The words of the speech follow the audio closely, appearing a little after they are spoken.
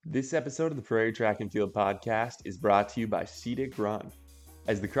This episode of the Prairie Track and Field podcast is brought to you by Cedic Run.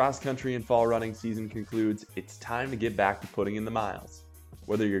 As the cross-country and fall running season concludes, it's time to get back to putting in the miles.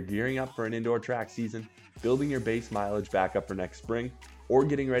 Whether you're gearing up for an indoor track season, building your base mileage back up for next spring, or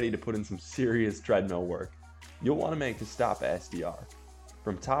getting ready to put in some serious treadmill work, you'll want to make a stop at SDR.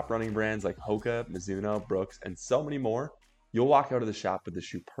 From top running brands like Hoka, Mizuno, Brooks, and so many more, you'll walk out of the shop with the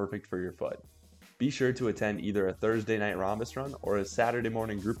shoe perfect for your foot. Be sure to attend either a Thursday night rhombus run or a Saturday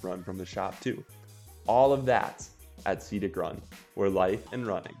morning group run from the shop too. All of that's at Cedic Run, where life and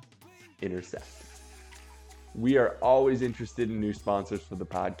running intersect. We are always interested in new sponsors for the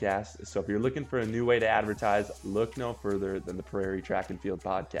podcast, so if you're looking for a new way to advertise, look no further than the Prairie Track and Field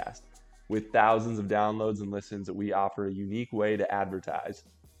podcast. With thousands of downloads and listens, we offer a unique way to advertise.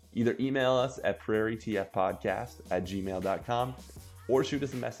 Either email us at prairietfpodcast@gmail.com or shoot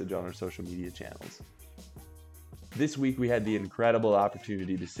us a message on our social media channels. This week we had the incredible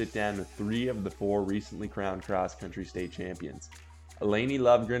opportunity to sit down with 3 of the 4 recently crowned cross-country state champions. Eleni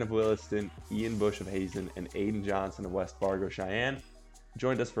Lovgren of Williston, Ian Busche of Hazen, and Aiden Johnson of West Fargo, Sheyenne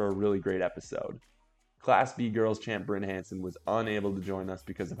joined us for a really great episode. Class B girls champ Bryn Hansen was unable to join us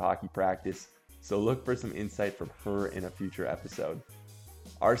because of hockey practice, so look for some insight from her in a future episode.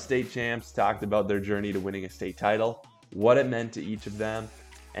 Our state champs talked about their journey to winning a state title, what it meant to each of them,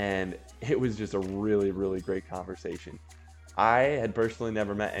 and it was just a really, really great conversation. I had personally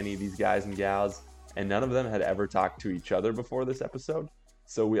never met any of these guys and gals, and none of them had ever talked to each other before this episode,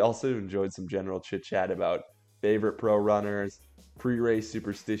 so we also enjoyed some general chit-chat about favorite pro runners, pre-race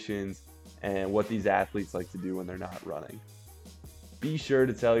superstitions, and what these athletes like to do when they're not running. Be sure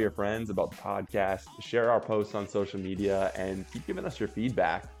to tell your friends about the podcast, share our posts on social media, and keep giving us your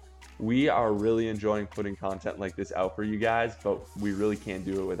feedback. We are really enjoying putting content like this out for you guys, but we really can't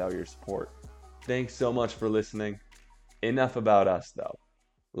do it without your support. Thanks so much for listening. Enough about us, though.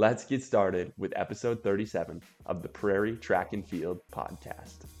 Let's get started with episode 37 of the Prairie Track and Field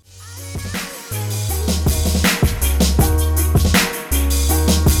podcast.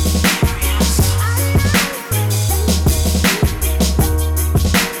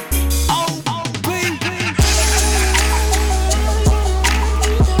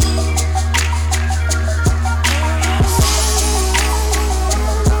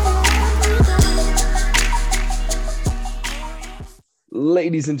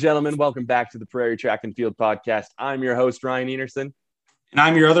 Ladies and gentlemen, welcome back to the Prairie Track and Field podcast. I'm your host, Ryan Enerson. And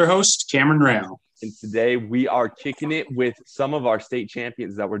I'm your other host, Cameron Rao. And today we are kicking it with some of our state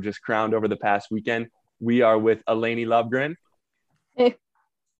champions that were just crowned over the past weekend. We are with Eleni Lovgren. Hey.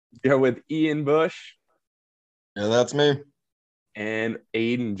 We are with Ian Busche. Yeah, that's me. And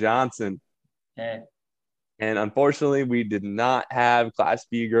Aiden Johnson. Hey. And unfortunately, we did not have Class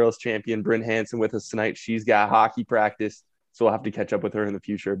B girls champion Bryn Hansen with us tonight. She's got hockey practice, so we'll have to catch up with her in the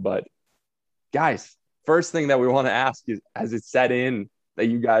future. But guys, first thing that we want to ask is, has it set in that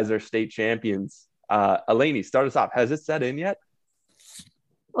you guys are state champions? Eleni, start us off. Has it set in yet?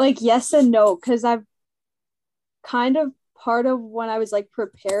 Like, yes and no, because I've kind of part of when I was like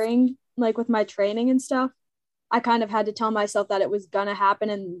preparing, like with my training and stuff, I kind of had to tell myself that it was gonna happen.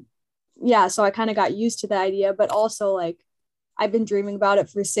 And yeah, so I kind of got used to the idea, but also like I've been dreaming about it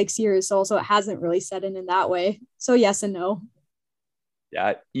for 6 years. So also it hasn't really set in that way. So yes and no.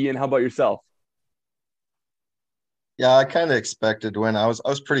 Yeah. Ian, how about yourself? Yeah, I kind of expected to win. I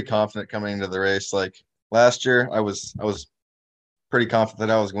was pretty confident coming into the race. Like last year, I was pretty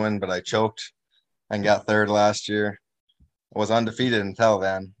confident I was going to win, but I choked and got third last year. I was undefeated until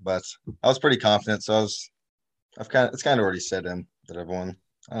then, but I was pretty confident. So it's kind of already set in that I've won.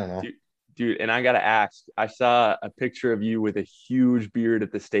 I don't know. Dude, and I got to ask, I saw a picture of you with a huge beard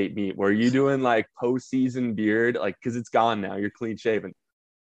at the state meet. Were you doing like postseason beard? Like, because it's gone now. You're clean shaven.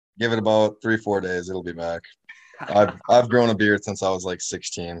 Give it about 3-4 days. It'll be back. I've grown a beard since I was like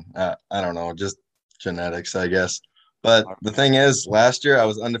 16. I don't know, just genetics, I guess. But the thing is, last year I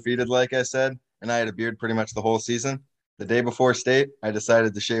was undefeated, like I said, and I had a beard pretty much the whole season. The day before state, I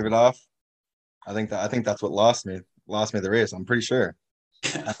decided to shave it off. I think that's what lost me the race. I'm pretty sure.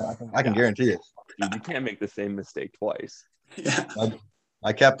 I can guarantee it. Dude, you can't make the same mistake twice. Yeah.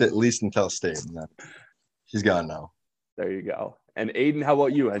 I kept it at least until state. And then she's gone now. There you go. And Aiden, how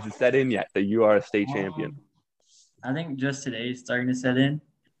about you? Has it set in yet that you are a state champion? I think just today it's starting to set in.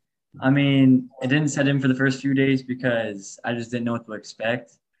 I mean, it didn't set in for the first few days because I just didn't know what to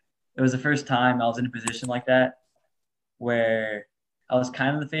expect. It was the first time I was in a position like that where I was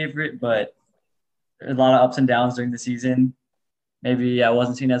kind of the favorite, but there's a lot of ups and downs during the season. Maybe I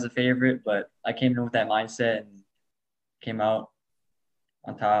wasn't seen as a favorite, but I came in with that mindset and came out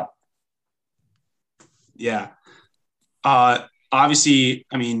on top. Yeah. obviously,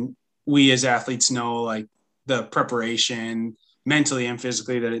 I mean, we as athletes know like the preparation mentally and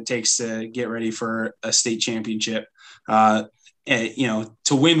physically that it takes to get ready for a state championship. To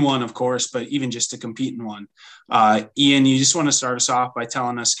win one, of course, but even just to compete in one. Ian, you just want to start us off by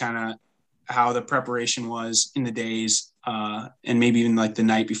telling us kind of how the preparation was in the days and maybe even like the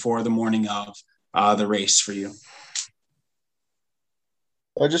night before, the morning of the race for you.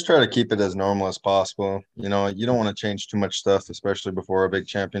 I just try to keep it as normal as possible. You don't want to change too much stuff, especially before a big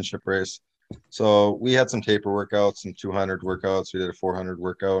championship race. So we had some taper workouts, some 200 workouts. We did a 400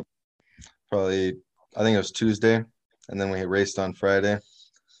 workout, probably, I think it was Tuesday. And then we raced on Friday.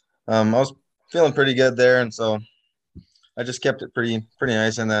 I was feeling pretty good there. And so I just kept it pretty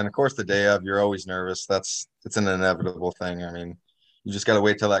nice. And then, of course, the day of, you're always nervous. It's an inevitable thing. I mean, you just got to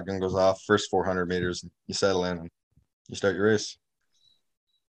wait till that gun goes off. First 400 meters, you settle in and you start your race.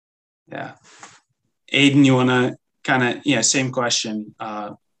 Yeah. Aiden, you want to kind of, same question.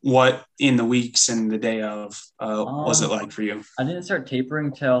 What in the weeks and the day of was it like for you? I didn't start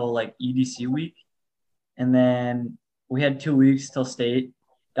tapering till like EDC week. And then we had 2 weeks till state,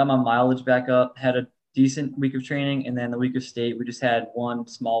 got my mileage back up, had a decent week of training. And then the week of state, we just had one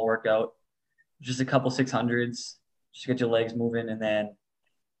small workout, just a couple 600s, just to get your legs moving. And then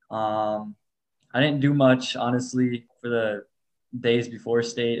I didn't do much, honestly, for the days before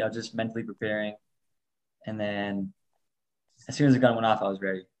state. I was just mentally preparing. And then as soon as the gun went off, I was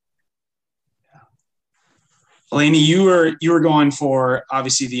ready. Eleni, you were going for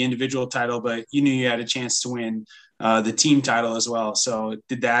obviously the individual title, but you knew you had a chance to win the team title as well. So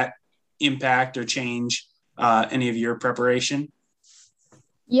did that impact or change any of your preparation?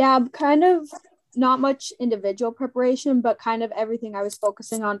 Yeah, kind of not much individual preparation, but kind of everything I was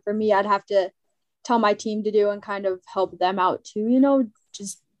focusing on for me, I'd have to tell my team to do and kind of help them out too,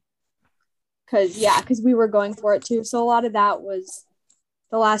 just because we were going for it too. So a lot of that was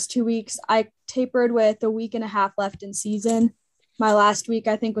the last 2 weeks. I tapered with a week and a half left in season. My last week,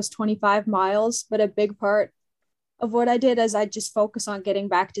 I think, was 25 miles, but a big part of what I did is I just focus on getting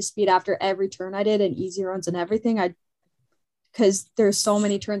back to speed after every turn I did and easy runs and everything. Because there's so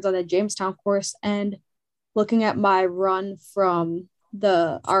many turns on the Jamestown course, and looking at my run from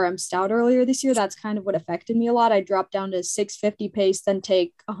the RM Stout earlier this year, that's kind of what affected me a lot. I dropped down to 650 pace, then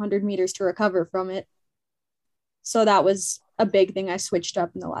take 100 meters to recover from it. So that was a big thing I switched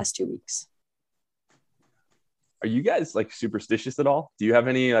up in the last 2 weeks. Are you guys like superstitious at all? Do you have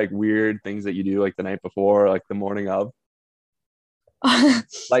any like weird things that you do like the night before, like the morning of?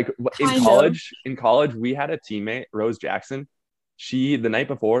 Like in college, we had a teammate, Rose Jackson. The night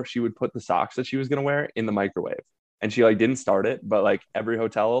before, she would put the socks that she was going to wear in the microwave. And she like didn't start it, but like every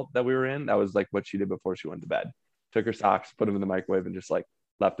hotel that we were in, that was like what she did before she went to bed. Took her socks, put them in the microwave, and just like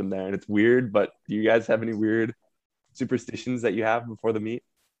left them there. And it's weird, but do you guys have any weird superstitions that you have before the meet?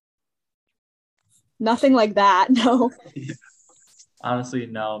 Nothing like that, no. Honestly,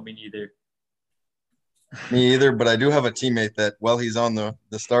 no, me neither. Me either, but I do have a teammate that while he's on the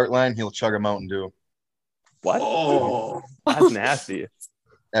start line, he'll chug a Mountain Dew. What? Oh, that's nasty.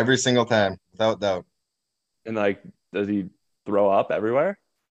 Every single time, without doubt. And like, does he throw up everywhere?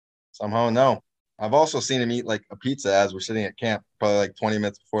 Somehow, no. I've also seen him eat like a pizza as we're sitting at camp, probably like 20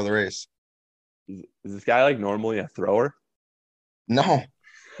 minutes before the race. Is this guy like normally a thrower? No,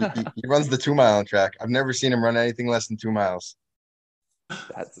 he runs the 2 mile track. I've never seen him run anything less than 2 miles.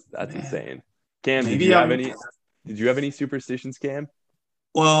 That's insane. Cam, did you have any superstitions, Cam?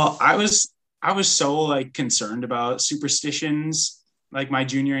 Well, I was so like concerned about superstitions like my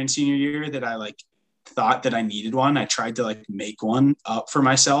junior and senior year that I like thought that I needed one. I tried to like make one up for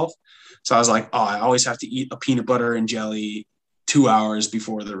myself. So I was like, I always have to eat a peanut butter and jelly 2 hours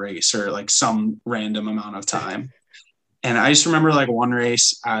before the race or like some random amount of time. And I just remember like one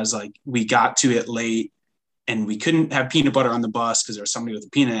race, I was like, we got to it late and we couldn't have peanut butter on the bus because there was somebody with a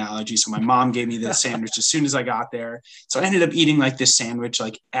peanut allergy. So my mom gave me this sandwich as soon as I got there. So I ended up eating like this sandwich,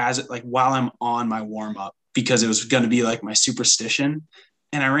 like while I'm on my warm up, because it was going to be like my superstition.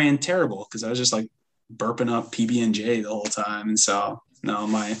 And I ran terrible because I was just like burping up PB&J the whole time. And so no,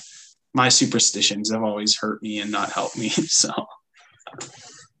 my superstitions have always hurt me and not helped me. So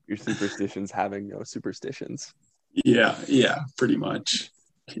your superstitions having no superstitions. Yeah, pretty much.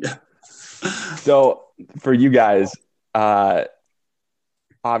 Yeah. So for you guys,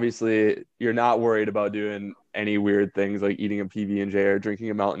 obviously you're not worried about doing any weird things like eating a PB&J or drinking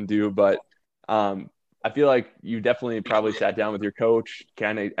a Mountain Dew, but I feel like you definitely probably sat down with your coach,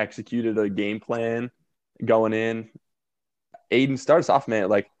 kind of executed a game plan going in. Aiden, start us off, man.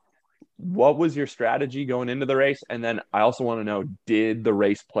 Like, what was your strategy going into the race? And then I also want to know, did the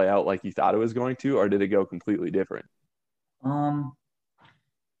race play out like you thought it was going to, or did it go completely different? Um,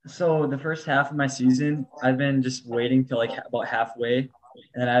 so the first half of my season, I've been just waiting till like about halfway,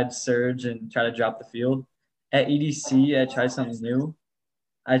 and then I'd surge and try to drop the field. At EDC, I tried something new.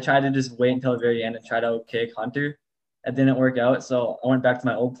 I tried to just wait until the very end and try to kick Hunter. It didn't work out, so I went back to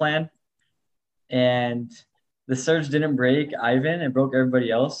my old plan. And the surge didn't break Ivan; it broke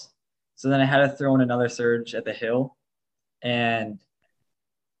everybody else. So then I had to throw in another surge at the hill, and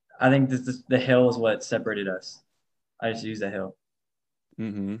I think the hill is what separated us. I just used the hill.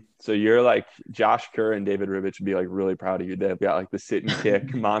 Mm-hmm. So you're like Josh Kerr and David Ribich would be like really proud of you. They've got like the sit and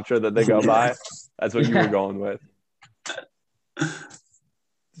kick mantra that they go by. That's what you were going with.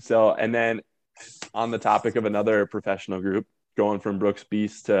 So, and then on the topic of another professional group, going from Brooks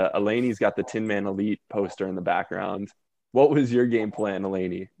Beast to Eleni's got the Tin Man Elite poster in the background. What was your game plan,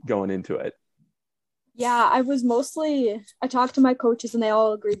 Eleni, going into it? Yeah, I talked to my coaches and they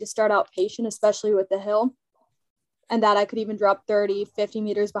all agreed to start out patient, especially with the hill, and that I could even drop 30, 50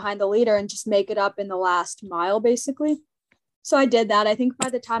 meters behind the leader and just make it up in the last mile, basically. So I did that. I think by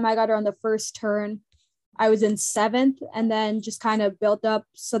the time I got her on the first turn, I was in 7th, and then just kind of built up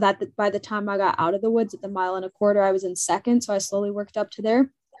so that by the time I got out of the woods at the 1.25 miles, I was in 2nd. So I slowly worked up to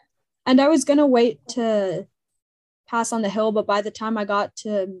there. And I was going to wait to pass on the hill, but by the time I got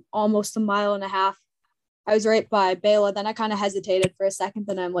to almost 1.5 miles, I was right by Bela. Then I kind of hesitated for a second,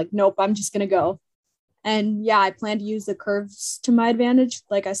 then I'm like, nope, I'm just going to go. And yeah, I plan to use the curves to my advantage.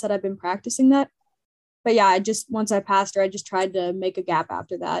 Like I said, I've been practicing that. But yeah, once I passed her, I just tried to make a gap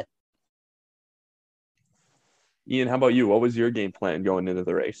after that. Ian, how about you? What was your game plan going into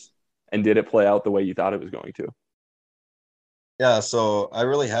the race? And did it play out the way you thought it was going to? Yeah, so I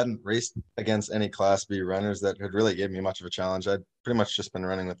really hadn't raced against any Class B runners that had really gave me much of a challenge. I'd pretty much just been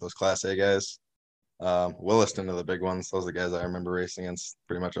running with those Class A guys. Williston are the big ones. Those are the guys I remember racing against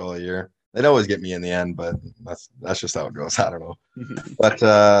pretty much all year. They'd always get me in the end, but that's just how it goes. I don't know.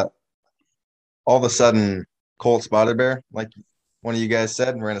 But all of a sudden, Colt Spotted Bear, like one of you guys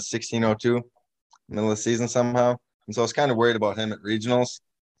said, ran a 16:02 middle of the season somehow. And so I was kind of worried about him at regionals,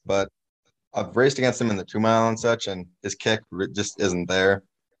 but I've raced against him in the 2 mile and such, and his kick just isn't there.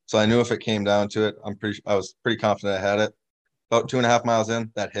 So I knew if it came down to it, I was pretty confident I had it. About 2.5 miles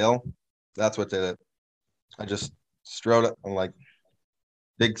in, that hill, that's what did it. I just strode it. I'm like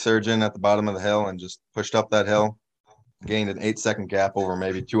big surgeon at the bottom of the hill and just pushed up that hill, gained an 8-second gap over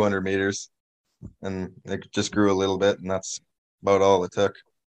maybe 200 meters, and it just grew a little bit, and that's about all it took.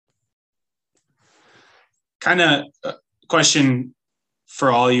 Kind of question for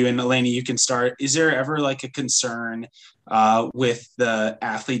all you, and Eleni, you can start. Is there ever like a concern with the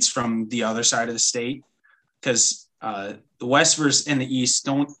athletes from the other side of the state? Because the West versus and the East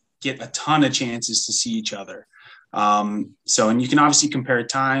don't get a ton of chances to see each other. And you can obviously compare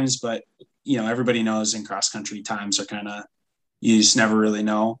times, but everybody knows in cross country times are kind of, you just never really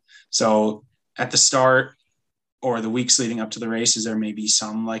know. So at the start or the weeks leading up to the race, is there maybe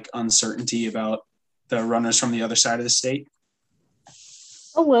some like uncertainty about the runners from the other side of the state?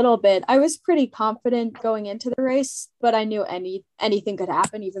 A little bit. I was pretty confident going into the race, but I knew anything could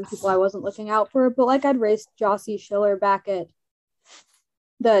happen, even people I wasn't looking out for. But like I'd raced Jossie Schiller back at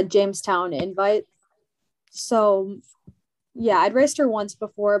the Jamestown Invite. So yeah, I'd raced her once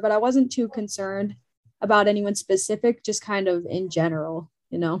before, but I wasn't too concerned about anyone specific, just kind of in general,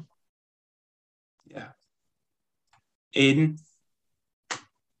 Yeah. Aiden?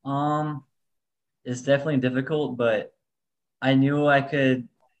 It's definitely difficult, but I knew I could,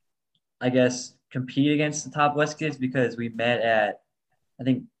 I guess, compete against the top West kids because we met at, I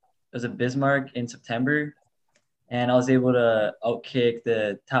think it was a Bismarck in September, and I was able to outkick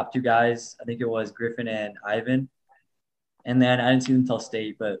the top 2 guys. I think it was Griffin and Ivan. And then I didn't see them until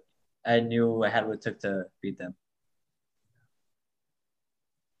state, but I knew I had what it took to beat them.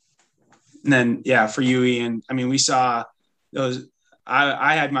 And then, yeah, for you, Ian, I mean, we saw those.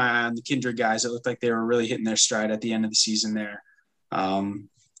 I had my eye on the Kindred guys. It looked like they were really hitting their stride at the end of the season there.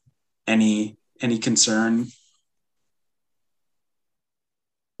 Any concern?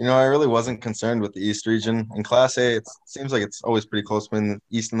 I really wasn't concerned with the East region. In Class A, it seems like it's always pretty close between the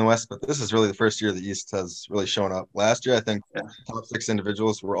East and the West, but this is really the first year the East has really shown up. Last year, I think top 6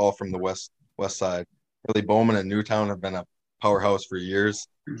 individuals were all from the west side. Really, Bowman and Newtown have been a powerhouse for years.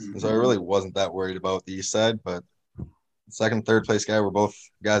 So I really wasn't that worried about the East side, but second, third place guy were both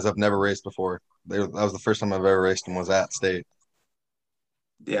guys I've never raced before. That was the first time I've ever raced and was at state.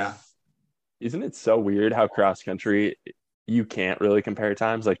 Yeah. Isn't it so weird how cross country you can't really compare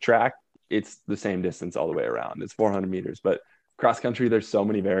times? Like track, it's the same distance all the way around. It's 400 meters, but cross country, there's so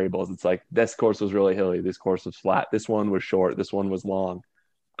many variables. It's like this course was really hilly. This course was flat. This one was short. This one was long.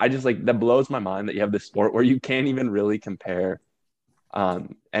 I just like that blows my mind that you have this sport where you can't even really compare.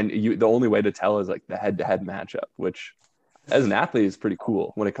 And the only way to tell is like the head-to-head matchup, which as an athlete is pretty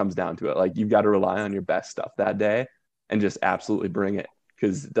cool when it comes down to it. Like you've got to rely on your best stuff that day and just absolutely bring it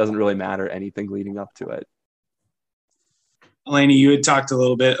because it doesn't really matter anything leading up to it. Eleni, you had talked a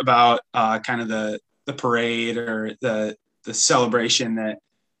little bit about kind of the parade or the celebration that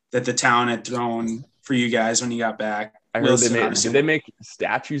the town had thrown for you guys when you got back. I heard did they make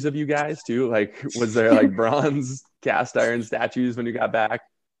statues of you guys too? Like, was there like bronze cast iron statues when you got back?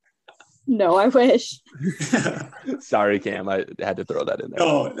 No, I wish. Sorry, Cam. I had to throw that in there.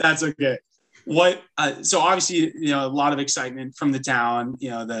 Oh, that's okay. So obviously, a lot of excitement from the town,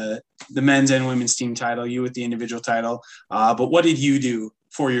 the men's and women's team title, you with the individual title. But what did you do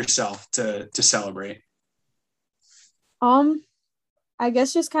for yourself to celebrate? I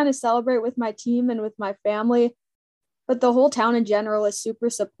guess just kind of celebrate with my team and with my family. But the whole town in general is super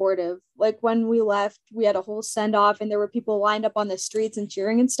supportive. Like when we left, we had a whole send off and there were people lined up on the streets and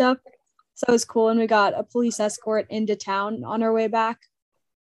cheering and stuff. So it was cool. And we got a police escort into town on our way back.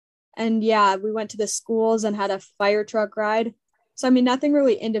 And yeah, we went to the schools and had a fire truck ride. So, I mean, nothing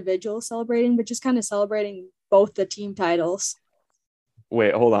really individual celebrating, but just kind of celebrating both the team titles.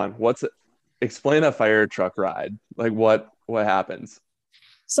 Wait, hold on. Explain a fire truck ride. Like what happens?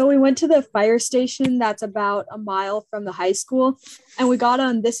 So we went to the fire station that's about a mile from the high school. And we got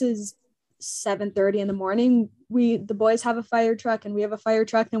on, this is 7:30 in the morning. The boys have a fire truck and we have a fire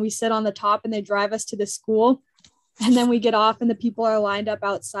truck. And we sit on the top and they drive us to the school. And then we get off and the people are lined up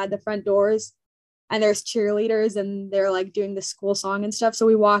outside the front doors and there's cheerleaders and they're like doing the school song and stuff. So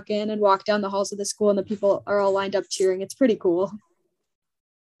we walk in and walk down the halls of the school and the people are all lined up cheering. It's pretty cool.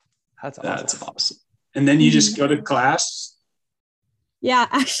 That's awesome. That's awesome. And then you just go to class? Yeah,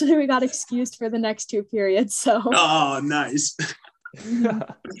 actually we got excused for the next 2 periods. So. Oh, nice.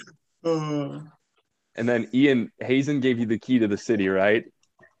 And then Ian, Hazen gave you the key to the city, right?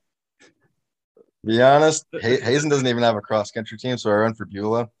 Be honest, Hazen doesn't even have a cross-country team, so I run for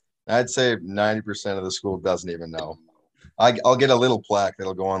Beulah. I'd say 90% of the school doesn't even know. I'll get a little plaque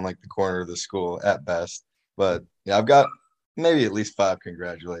that'll go on like the corner of the school at best. But yeah, I've got maybe at least 5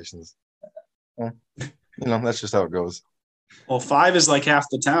 congratulations. That's just how it goes. Well, 5 is like half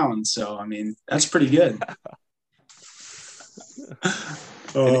the town, so I mean that's pretty good.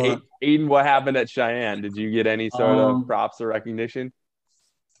 And Aiden, what happened at Cheyenne? Did you get any sort of props or recognition?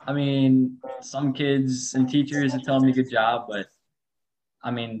 I mean, some kids and teachers are telling me good job, but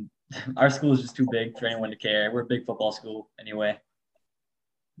I mean, our school is just too big for anyone to care. We're a big football school anyway.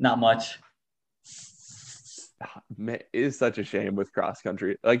 Not much. It is such a shame with cross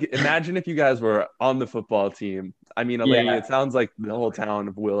country. Like, imagine if you guys were on the football team. I mean, Eleni, It sounds like the whole town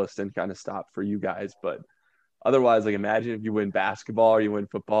of Williston kind of stopped for you guys, but otherwise, like, imagine if you win basketball or you win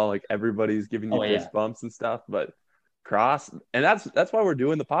football, like everybody's giving you fist bumps and stuff, but cross, and that's why we're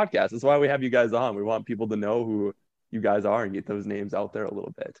doing the podcast. That's why we have you guys on. We want people to know who you guys are and get those names out there a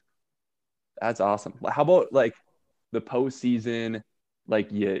little bit. That's awesome. How about like the postseason,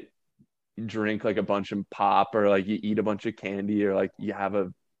 like you drink like a bunch of pop or like you eat a bunch of candy or like you have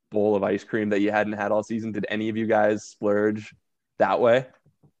a bowl of ice cream that you hadn't had all season? Did any of you guys splurge that way?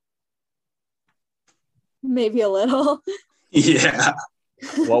 Maybe a little. Yeah.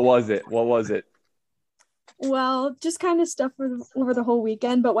 What was it? Well, just kind of stuff over the whole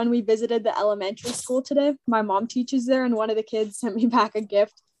weekend. But when we visited the elementary school today, my mom teaches there, and one of the kids sent me back a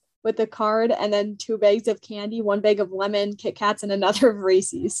gift with a card and then 2 bags of candy, 1 bag of lemon Kit Kats, and another of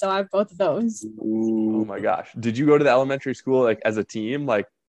Reese's. So I have both of those. Oh my gosh. Did you go to the elementary school like as a team, like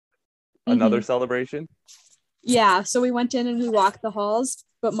another celebration? Yeah. So we went in and we walked the halls,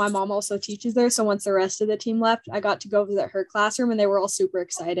 but my mom also teaches there. So once the rest of the team left, I got to go visit her classroom and they were all super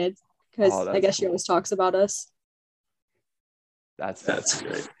excited. Because I guess she always talks about us. That's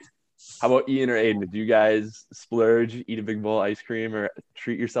great. How about Ian or Aiden? Did you guys splurge, eat a big bowl of ice cream, or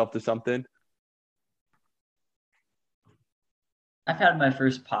treat yourself to something? I've had my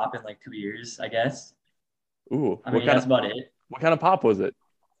first pop in like 2 years, I guess. Ooh, I mean, that's about it. What kind of pop was it?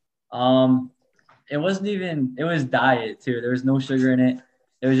 It was diet too. There was no sugar in it.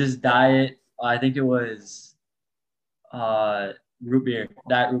 It was just diet. I think it was diet root beer.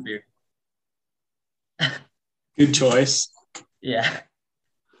 Good choice. Yeah.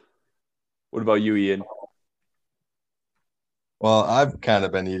 What about you, Ian? Well, I've kind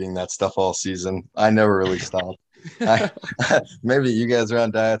of been eating that stuff all season. I never really stopped. Maybe you guys are on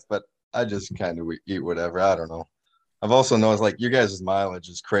diets, but I just kind of eat whatever. I don't know. I've also noticed like your guys' mileage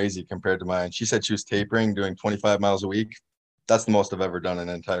is crazy compared to mine. She said she was tapering, doing 25 miles a week. That's the most I've ever done in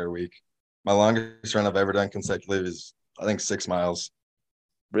an entire week. My longest run I've ever done consecutively is, I think, 6 miles.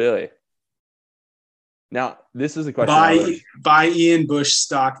 Really? Now, this is a question. Buy Ian Busche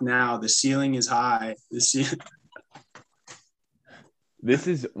stock now. The ceiling is high. This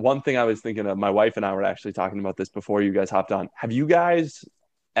is one thing I was thinking of. My wife and I were actually talking about this before you guys hopped on. Have you guys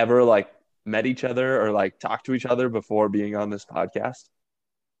ever like met each other or like talked to each other before being on this podcast?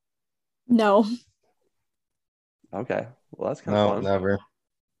 No. Okay. Well, that's kind of fun. Never.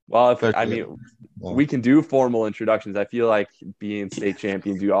 Well, we can do formal introductions. I feel like being state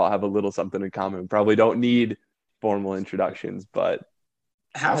champions, you all have a little something in common. Probably don't need formal introductions, but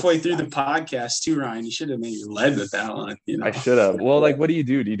halfway through the podcast too, Ryan, you should have maybe led with that one. You know? I should have. Well, like, what do you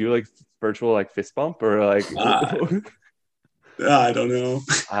do? Do you do like virtual like fist bump or like? I don't know.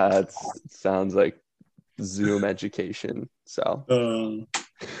 It sounds like Zoom education. So,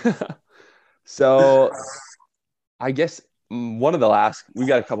 so I guess one of the last, we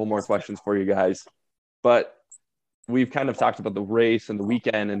got a couple more questions for you guys, but we've kind of talked about the race and the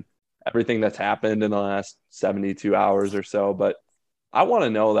weekend and everything that's happened in the last 72 hours or so. But I want to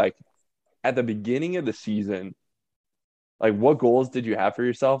know, like, at the beginning of the season, like, what goals did you have for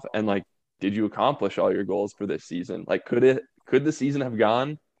yourself? And like, did you accomplish all your goals for this season? Like, could the season have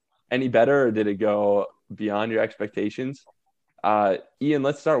gone any better, or did it go beyond your expectations? Ian,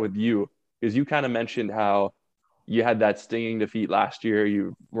 let's start with you, because you kind of mentioned how you had that stinging defeat last year.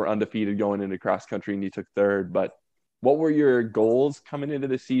 You were undefeated going into cross country and you took third, but what were your goals coming into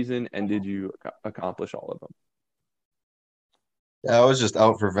the season, and did you accomplish all of them? Yeah, I was just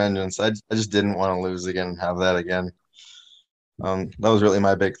out for vengeance. I just didn't want to lose again and have that again. That was really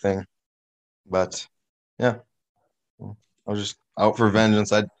my big thing. But yeah, I was just out for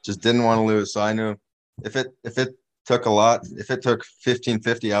vengeance. I just didn't want to lose. So I knew if it took a lot, if it took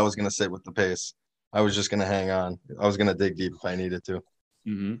 15:50, I was going to sit with the pace. I was just going to hang on. I was going to dig deep if I needed to.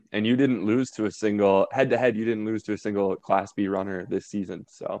 Mm-hmm. And you didn't lose to a single head-to-head. You didn't lose to a single Class B runner this season.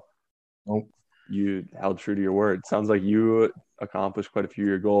 So nope. You held true to your word. Sounds like you accomplished quite a few of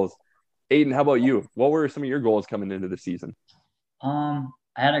your goals. Aiden, how about you? What were some of your goals coming into the season? I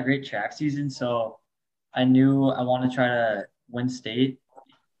had a great track season, so I knew I wanted to try to win state.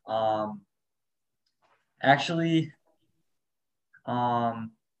 Actually, I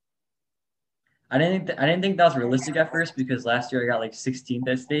didn't think that was realistic at first, because last year I got like 16th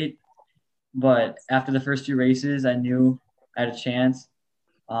at state. But after the first few races, I knew I had a chance.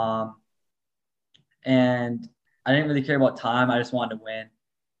 And I didn't really care about time. I just wanted to win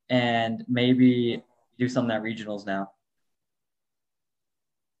and maybe do something at regionals now.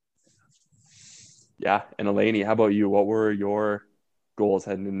 Yeah. And Eleni, how about you? What were your goals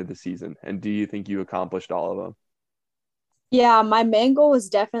heading into the season? And do you think you accomplished all of them? Yeah, my main goal was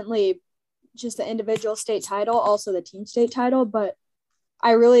definitely just the individual state title, also the team state title, but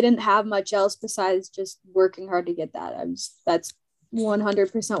I really didn't have much else besides just working hard to get that. That's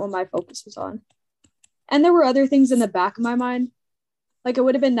 100% what my focus was on. And there were other things in the back of my mind. Like, it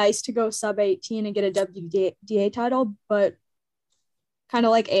would have been nice to go sub 18 and get a WDA title, but kind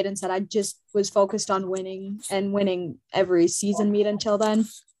of like Aiden said, I just was focused on winning and winning every season meet until then.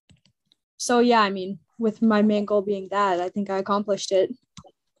 So yeah, I mean, with my main goal being that, I think I accomplished it.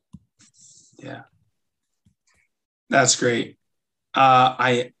 Yeah. That's great.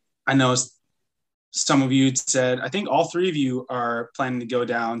 I know some of you said, I think all three of you are planning to go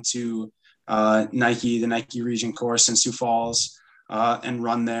down to the Nike region course in Sioux Falls and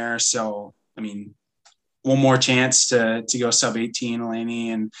run there. So, I mean, one more chance to go sub 18, Eleni.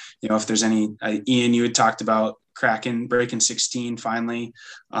 And, you know, if there's any, Ian, you had talked about breaking 16 finally.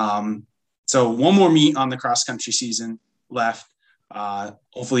 So one more meet on the cross country season left.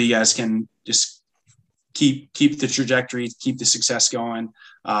 Hopefully you guys can just keep the trajectory, keep the success going.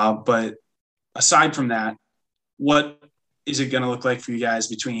 But aside from that, what is it going to look like for you guys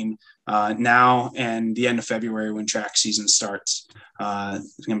between now and the end of February when track season starts?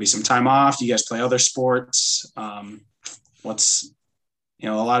 There's going to be some time off. Do you guys play other sports? What's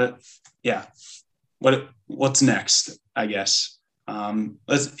next, I guess?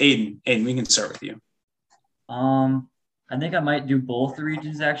 Let's Aiden, we can start with you. I think I might do both the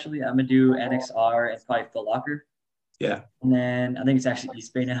regions, actually. I'm going to do NXR and probably Foot Locker. Yeah. And then I think it's actually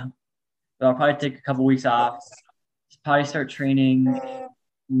East Bay now. But I'll probably take a couple weeks off. Probably start training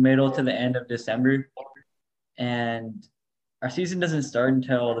middle to the end of December. And our season doesn't start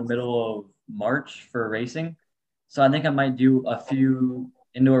until the middle of March for racing. So I think I might do a few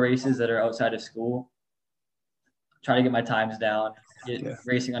indoor races that are outside of school. Try to get my times down, get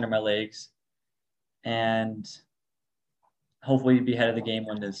racing under my legs, and hopefully be ahead of the game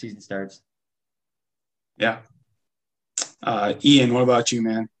when the season starts. Yeah. Ian, what about you,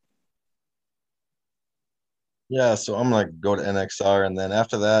 man? Yeah, so I'm gonna go to NXR, and then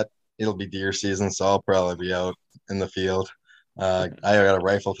after that, it'll be deer season, so I'll probably be out in the field. I got a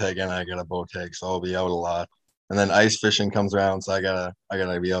rifle tag and I got a bow tag, so I'll be out a lot. And then ice fishing comes around, so I gotta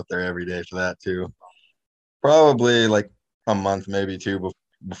be out there every day for that too. Probably like a month, maybe two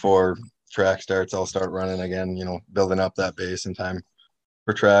before track starts. I'll start running again. Building up that base in time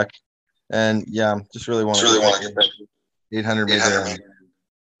for track. And yeah, just really want to get that 800 meter and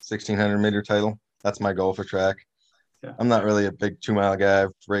 1600-meter title. That's my goal for track. Yeah. I'm not really a big 2-mile guy.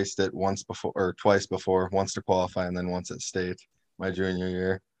 I've raced it once before or twice before, once to qualify and then once at state my junior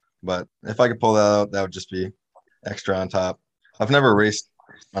year. But if I could pull that out, that would just be extra on top. I've never raced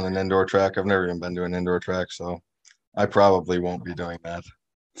on an indoor track. I've never even been to an indoor track, so I probably won't be doing that.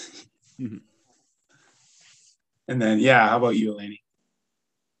 And then, yeah, how about you, Eleni?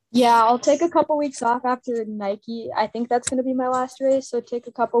 Yeah, I'll take a couple weeks off after Nike. I think that's going to be my last race. So take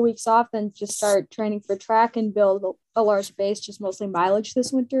a couple weeks off, then just start training for track and build a large base, just mostly mileage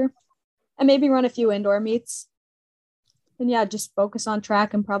this winter. And maybe run a few indoor meets. And yeah, just focus on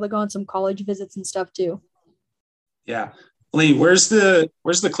track and probably go on some college visits and stuff too. Yeah. Lee, where's the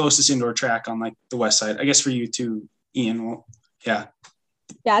closest indoor track on like the west side? I guess for you too, Ian. Well, yeah.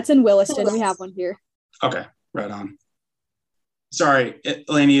 Yeah, it's in Williston. We have one here. Okay, right on. Sorry,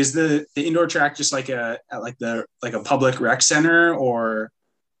 Eleni, is the indoor track just like a public rec center or?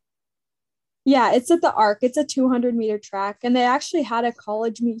 Yeah, it's at the Arc. It's a 200-meter track, and they actually had a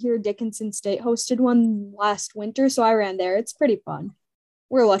college meet here. Dickinson State hosted one last winter, so I ran there. It's pretty fun.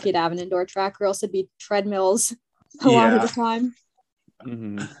 We're lucky to have an indoor track, or else it'd be treadmills a lot of the time.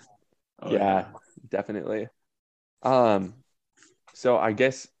 Mm-hmm. Oh, yeah, definitely. So I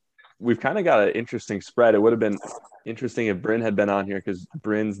guess we've kind of got an interesting spread. It would have been interesting if Bryn had been on here because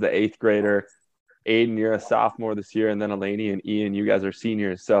Bryn's the 8th grader. Aiden, you're a sophomore this year, and then Eleni and Ian, you guys are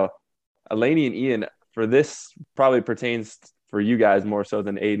seniors. So Eleni and Ian, for this probably pertains for you guys more so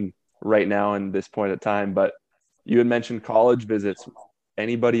than Aiden right now in this point of time. But you had mentioned college visits.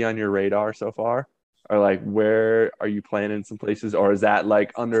 Anybody on your radar so far? Or like where are you planning some places? Or is that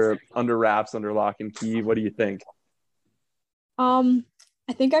like under wraps, under lock and key? What do you think?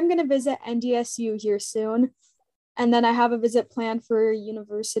 I think I'm gonna visit NDSU here soon. And then I have a visit planned for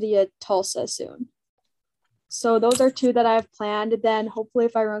University of Tulsa soon. So those are 2 that I have planned. Then hopefully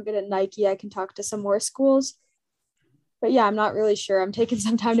if I run good at Nike, I can talk to some more schools. But yeah, I'm not really sure. I'm taking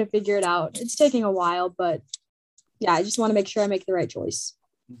some time to figure it out. It's taking a while, but yeah, I just want to make sure I make the right choice.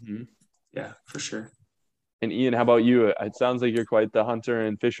 Mm-hmm. Yeah, for sure. And Ian, how about you? It sounds like you're quite the hunter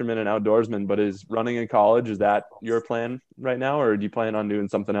and fisherman and outdoorsman, but is running in college, is that your plan right now, or do you plan on doing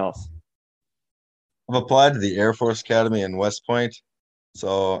something else? I've applied to the Air Force Academy in West Point.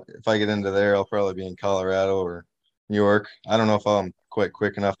 So if I get into there, I'll probably be in Colorado or New York. I don't know if I'm quite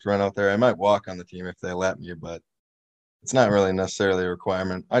quick enough to run out there. I might walk on the team if they let me, but it's not really necessarily a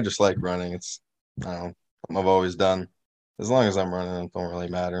requirement. I just like running. It's, I don't know, something I've always done. As long as I'm running, it don't really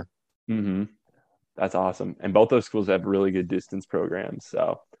matter. Mm-hmm. That's awesome. And both those schools have really good distance programs.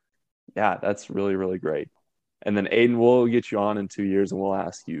 So yeah, that's really, really great. And then Aiden, we'll get you on in 2 years and we'll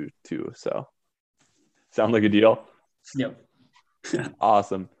ask you too. So sound like a deal? Yep.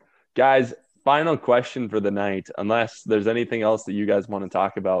 Awesome. Guys, final question for the night, unless there's anything else that you guys want to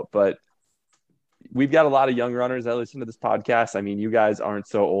talk about. But we've got a lot of young runners that listen to this podcast. I mean, you guys aren't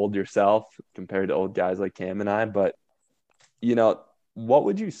so old yourself compared to old guys like Cam and I, but what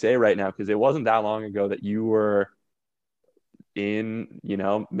would you say right now? Because it wasn't that long ago that you were in,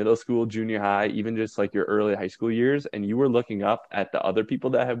 middle school, junior high, even just like your early high school years, and you were looking up at the other people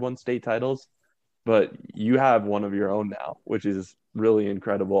that have won state titles, but you have one of your own now, which is really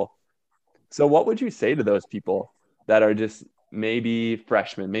incredible. So what would you say to those people that are just maybe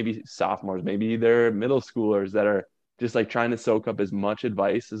freshmen, maybe sophomores, maybe they're middle schoolers that are just like trying to soak up as much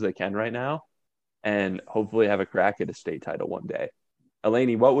advice as they can right now and hopefully have a crack at a state title one day?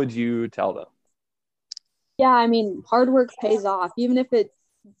 Eleni, what would you tell them? Yeah, I mean, hard work pays off, even if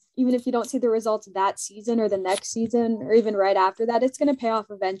you don't see the results that season or the next season or even right after that, it's going to pay off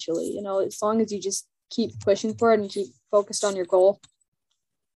eventually, as long as you just keep pushing for it and keep focused on your goal.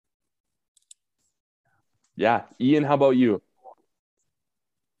 Yeah. Ian, how about you?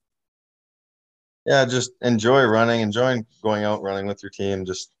 Yeah, just enjoy running, enjoying going out running with your team.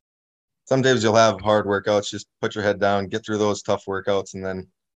 Just some days you'll have hard workouts. Just put your head down, get through those tough workouts, and then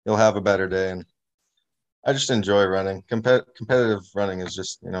you'll have a better day. And I just enjoy running. Competitive running is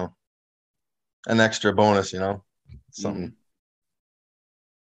just, an extra bonus, something. Mm-hmm.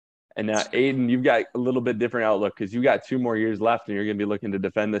 And now, Aiden, you've got a little bit different outlook because you got 2 more years left and you're going to be looking to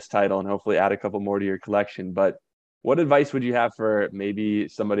defend this title and hopefully add a couple more to your collection. But what advice would you have for maybe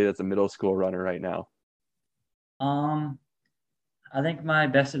somebody that's a middle school runner right now? Um, I think my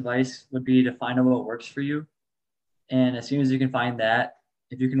best advice would be to find out what works for you. And as soon as you can find that,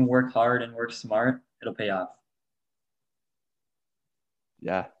 if you can work hard and work smart, it'll pay off.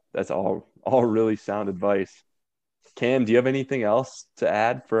 Yeah, that's all really sound advice. Cam, do you have anything else to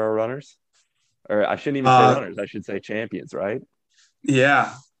add for our runners? Or I shouldn't even say runners, I should say champions, right?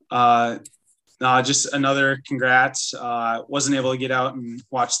 Yeah. No, just another congrats. Wasn't able to get out and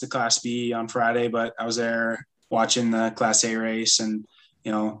watch the Class B on Friday, but I was there watching the Class A race, and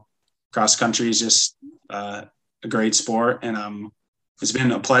cross country is just a great sport, and it's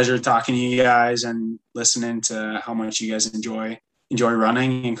been a pleasure talking to you guys and listening to how much you guys enjoy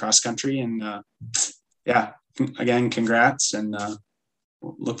running in cross country. And yeah, again, congrats, and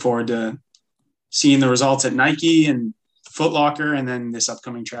look forward to seeing the results at Nike and Foot Locker and then this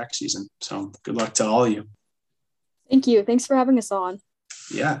upcoming track season. So good luck to all of you. Thank you. Thanks for having us on.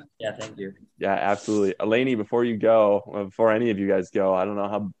 Yeah. Yeah, thank you. Yeah, absolutely. Eleni, before any of you guys go, I don't know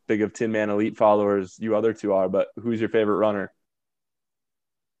how big of Tin Man Elite followers you other two are, but who's your favorite runner?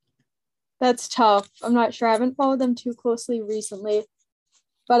 That's tough. I'm not sure. I haven't followed them too closely recently.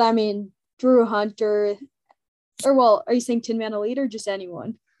 But I mean, Drew Hunter, are you saying Tin Man Elite or just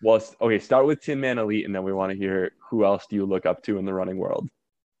anyone? Well, okay, start with Tin Man Elite, and then we want to hear who else do you look up to in the running world?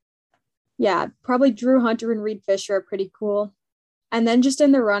 Yeah, probably Drew Hunter and Reed Fisher are pretty cool. And then just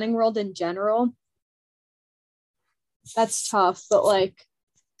in the running world in general, that's tough. But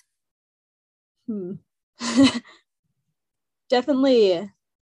definitely,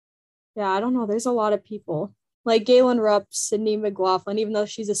 yeah, I don't know. There's a lot of people. Like Galen Rupp, Sydney McLaughlin, even though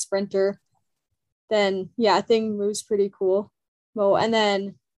she's a sprinter, then, yeah, I think moves pretty cool. Well, and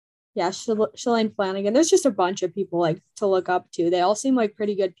then, yeah, Sheyenne Flanagan. There's just a bunch of people to look up to. They all seem like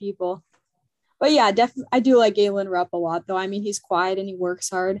pretty good people. But yeah, definitely, I do like Galen Rupp a lot, though. I mean, he's quiet and he works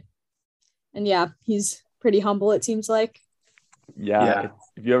hard. And yeah, he's pretty humble, it seems like. Yeah.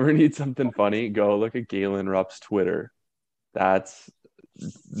 If you ever need something funny, go look at Galen Rupp's Twitter. That's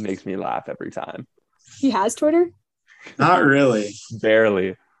makes me laugh every time. He has Twitter? Not really.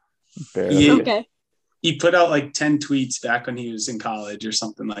 Barely. Okay. He put out 10 tweets back when he was in college or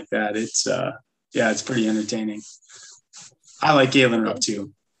something like that. It's it's pretty entertaining. I like Galen Rupp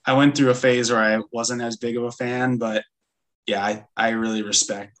too. I went through a phase where I wasn't as big of a fan, but yeah, I really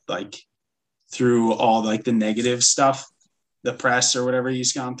respect through all the negative stuff, the press or whatever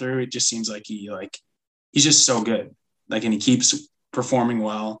he's gone through. It just seems like he's just so good. And he keeps performing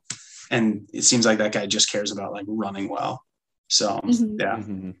well, and it seems like that guy just cares about running well. So yeah.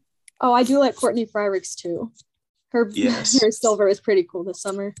 Mm-hmm. Oh, I do like Courtney Frerichs too. Her silver is pretty cool this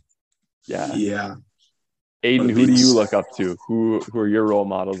summer. Yeah. Yeah. Aiden, who do you look up to? Who are your role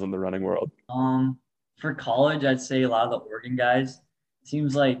models in the running world? For college, I'd say a lot of the Oregon guys.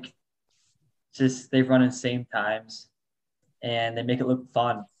 Seems like just they've run in same times and they make it look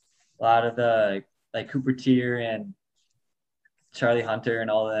fun. A lot of the Cooper Tier and Charlie Hunter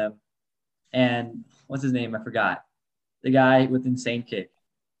and all of them. And what's his name? I forgot. The guy with insane kick.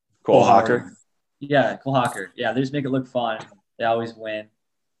 Cole Hawker. Yeah, Cole Hawker. Yeah, they just make it look fun. They always win.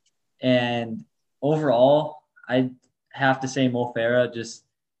 And overall, I'd have to say Mo Farah, just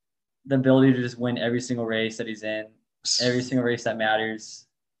the ability to just win every single race that he's in, every single race that matters,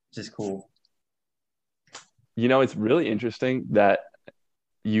 just cool. It's really interesting that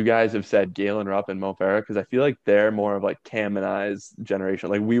you guys have said Galen Rupp and Mo Farah, because I feel like they're more of Cam and I's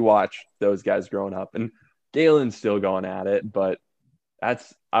generation. We watched those guys growing up, and Galen's still going at it, but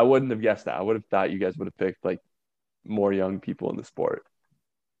I wouldn't have guessed that. I would have thought you guys would have picked more young people in the sport.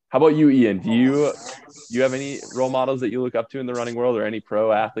 How about you, Ian? Do you have any role models that you look up to in the running world, or any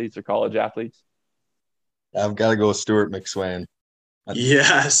pro athletes or college athletes? I've got to go with Stuart McSwain.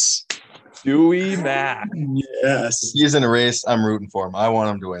 Yes. Stewie Mac. Yes. If he's in a race, I'm rooting for him. I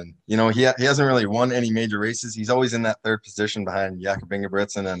want him to win. He hasn't really won any major races. He's always in that third position behind Jakob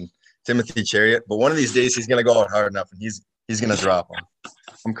Ingebrigtsen and Timothy Chariot. But one of these days, he's going to go out hard enough, and he's going to drop him.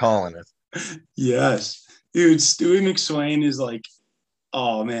 I'm calling it. Yes. Dude, Stewie McSwain is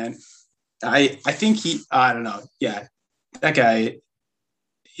oh, man. I think I don't know. Yeah. That guy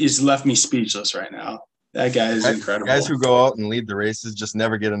has left me speechless right now. That guy is incredible. Guys who go out and lead the races just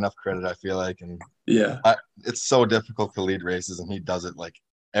never get enough credit, I feel like. And yeah, it's so difficult to lead races, and he does it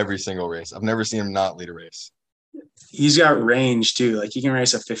every single race. I've never seen him not lead a race. He's got range too. He can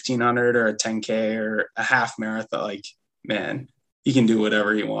race a 1500 or a 10K or a half marathon. Man, he can do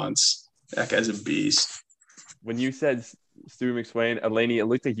whatever he wants. That guy's a beast. When you said Stewie McSwain, Eleni, it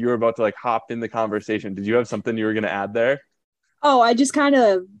looked like you were about to hop in the conversation. Did you have something you were going to add there? Oh, I just kind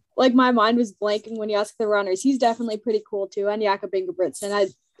of my mind was blanking when you asked the runners. He's definitely pretty cool too. And Jakob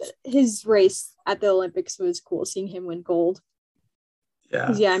Ingebrigtsen. his race at the Olympics was cool, seeing him win gold.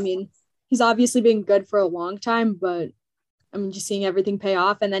 Yeah. I mean, he's obviously been good for a long time, but I mean, just seeing everything pay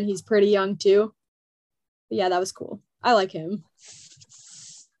off, and then he's pretty young too. But yeah, that was cool. I like him.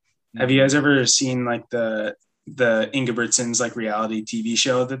 Have you guys ever seen like the Ingebrigtsens like reality TV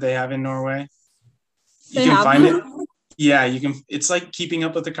show that they have in Norway? You can find it. Yeah, you can. It's like Keeping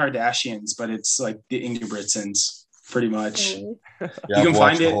Up with the Kardashians, but it's like the Ingebrigtsens, pretty much. Yeah, you can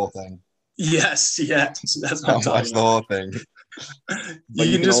find the it. whole thing. Yes, that's what I'm I've talking watched the about. whole thing.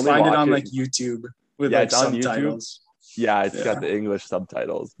 You can just find it on like YouTube with like it's on subtitles. YouTube. Yeah, it's got the English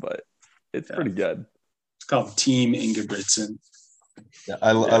subtitles, but it's pretty good. It's called Team Ingebrigtsen. Yeah,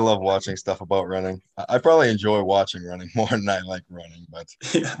 I love watching stuff about running. I probably enjoy watching running more than I like running, but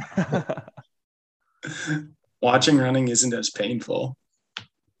watching running isn't as painful.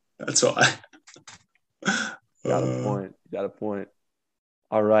 That's why. Got a point.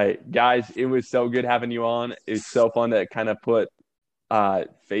 All right, guys, it was so good having you on. It's so fun to kind of put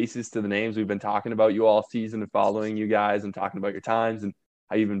faces to the names. We've been talking about you all season and following you guys and talking about your times and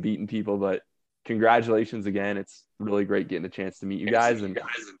how you've been beating people, but congratulations again. It's really great getting a chance to meet you guys, and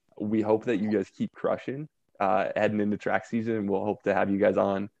we hope that you guys keep crushing heading into track season, and we'll hope to have you guys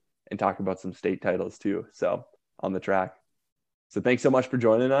on and talk about some state titles too, so on the track. So thanks so much for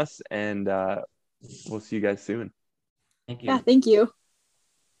joining us, and we'll see you guys soon. Thank you. Yeah, thank you.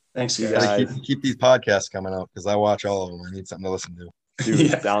 Thanks, You guys. guys. Keep these podcasts coming out because I watch all of them. I need something to listen to.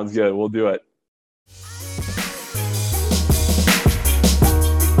 Dude, sounds good. We'll do it.